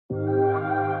This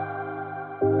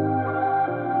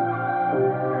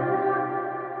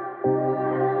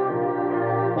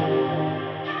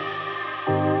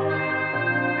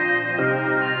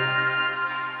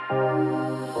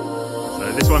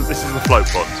is the float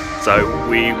pond. So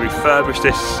we refurbished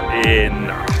this in,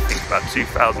 I think, about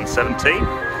 2017.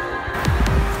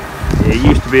 It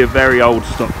used to be a very old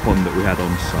stock pond that we had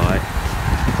on site.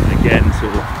 And again,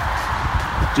 sort of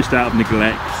just out of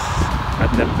neglect,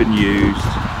 had never been used.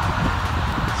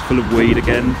 It's full of weed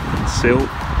again, and silt.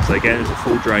 So again, it's a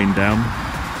full drain down.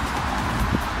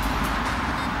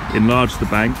 Enlarged the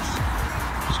banks,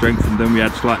 strengthened them. We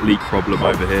had a slight leak problem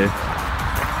over here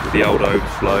with the old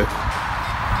overflow.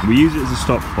 We use it as a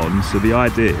stock pond, so the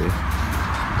idea,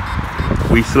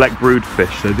 we select brood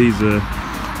fish, so these are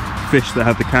fish that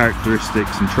have the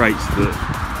characteristics and traits that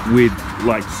we'd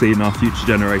like to see in our future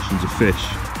generations of fish.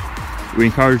 We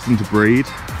encourage them to breed,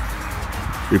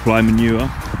 we apply manure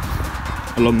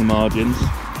along the margins,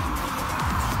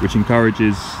 which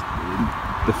encourages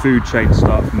the food chain to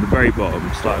start from the very bottom,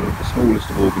 starting with the smallest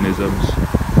of organisms,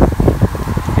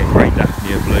 get great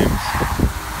Daphnia blooms.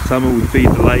 Summer we feed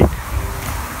the lake.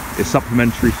 It's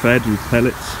supplementary fed with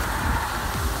pellets.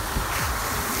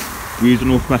 We use an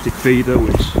automatic feeder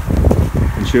which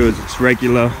ensures it's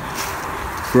regular,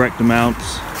 correct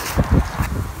amounts.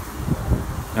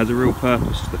 It has a real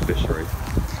purpose to the fishery.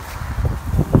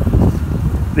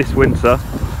 This winter,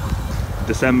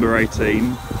 December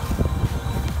 18,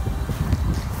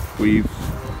 we've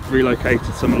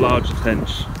relocated some larger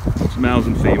tench, some males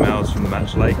and females from the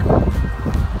Match Lake,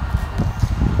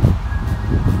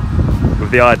 with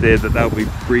the idea that they'll be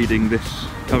breeding this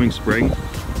coming spring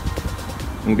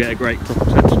and we'll get a great crop of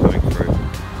tench coming through.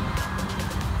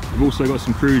 We've also got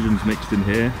some crusions mixed in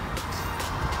here,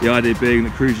 the idea being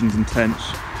that crusions and tench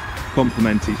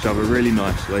complement each other really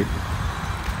nicely.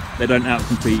 They don't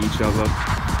outcompete each other.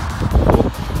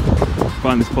 I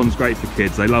find this pond's great for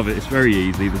kids, they love it, it's very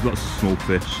easy, there's lots of small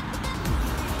fish.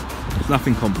 It's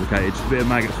nothing complicated, just a bit of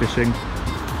maggot fishing.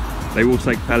 They will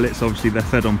take pellets, obviously they're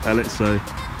fed on pellets, so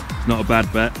it's not a bad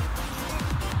bet.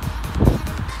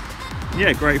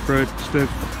 Yeah, great for just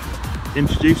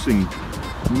introducing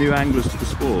new anglers to the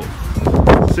sport.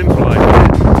 Simple idea,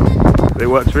 but it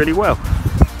works really well.